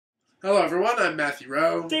Hello everyone, I'm Matthew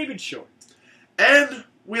Rowe. David Short. And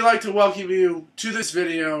we'd like to welcome you to this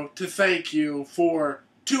video to thank you for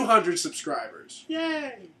 200 subscribers.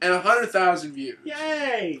 Yay! And 100,000 views.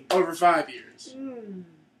 Yay! Over 5 years.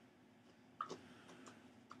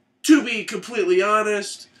 To be completely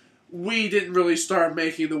honest, we didn't really start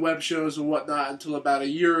making the web shows and whatnot until about a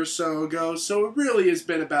year or so ago, so it really has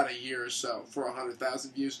been about a year or so for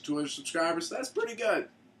 100,000 views and 200 subscribers, so that's pretty good.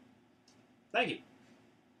 Thank you.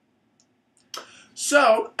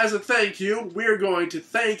 So, as a thank you, we're going to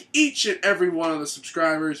thank each and every one of the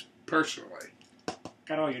subscribers personally.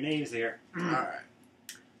 Got all your names here. Alright.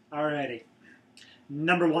 Alrighty.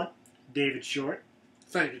 Number 1, David Short.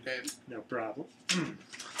 Thank you, Dave. No problem.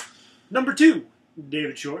 Number 2,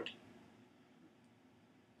 David Short.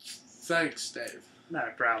 Thanks, Dave. Not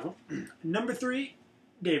a problem. Number 3,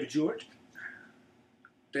 David Short.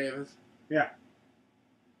 David. Yeah.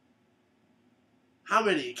 How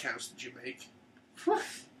many accounts did you make?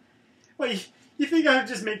 Well, you think I'd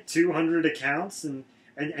just make 200 accounts and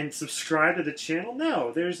subscribe to the channel?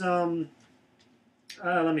 No, there's, let me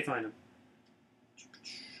find them.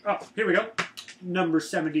 Oh, here we go. Number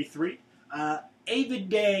 73,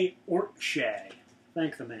 Aviday Orkshay.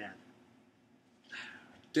 Thank the man.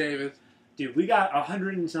 David. Dude, we got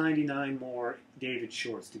 199 more David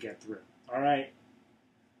Shorts to get through. Alright?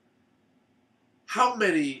 How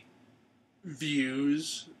many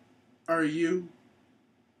views are you?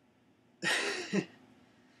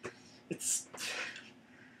 It's...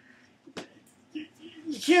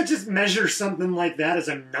 You can't just measure something like that as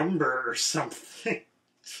a number or something.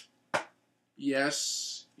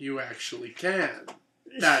 Yes, you actually can.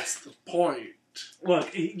 That's the point. Look,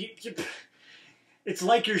 it's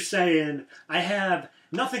like you're saying, I have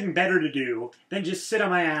nothing better to do than just sit on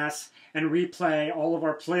my ass and replay all of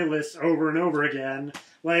our playlists over and over again,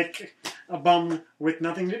 like a bum with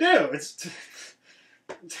nothing to do. It's...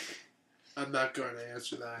 I'm not going to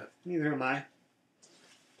answer that. Neither am I.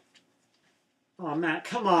 Oh, Matt,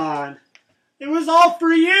 come on. It was all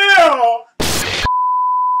for you!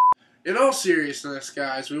 In all seriousness,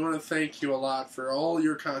 guys, we want to thank you a lot for all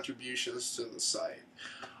your contributions to the site.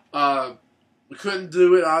 We couldn't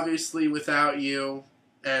do it, obviously, without you,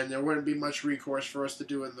 and there wouldn't be much recourse for us to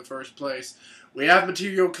do it in the first place. We have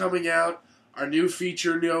material coming out, our new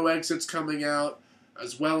feature, No Exits, coming out,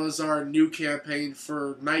 as well as our new campaign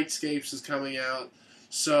for Nightscapes is coming out.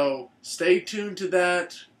 So, stay tuned to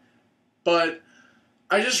that. But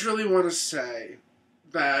I just really want to say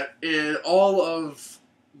that in all of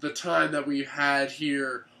the time that we had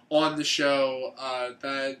here on the show,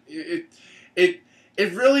 that it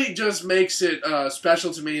really just makes it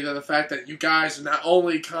special to me that the fact that you guys not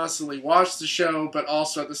only constantly watch the show, but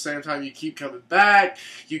also at the same time you keep coming back,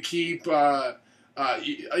 you keep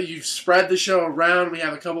you've spread the show around. We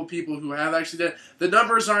have a couple people who have actually done. The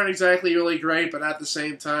numbers aren't exactly really great, but at the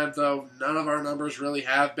same time, though, none of our numbers really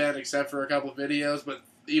have been, except for a couple videos. But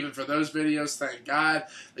even for those videos, thank God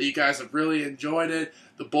that you guys have really enjoyed it.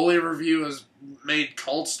 The Bully review has made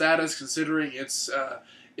cult status, considering it's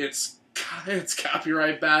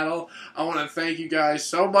copyright battle. I want to thank you guys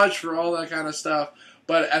so much for all that kind of stuff.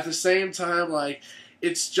 But at the same time, like,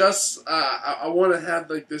 it's just, I want to have,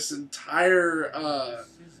 like, this entire,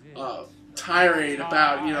 tirade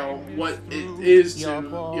about, you know, what it is to, you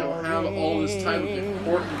know, have all this type of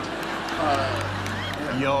important,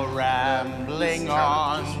 You're rambling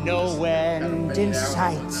on, no end in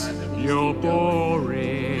sight. You're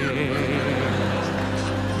boring.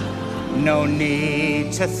 No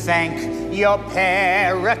need to thank your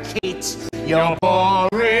parakeet. You're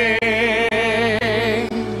boring.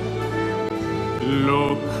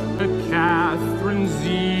 Look at Catherine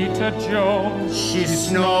Zeta-Jones. She's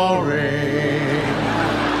snoring.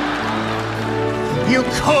 You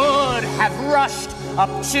could have rushed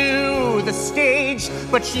up to the stage,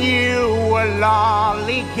 but you were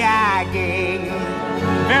lollygagging.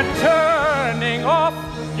 They're turning off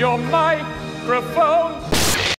your microphone.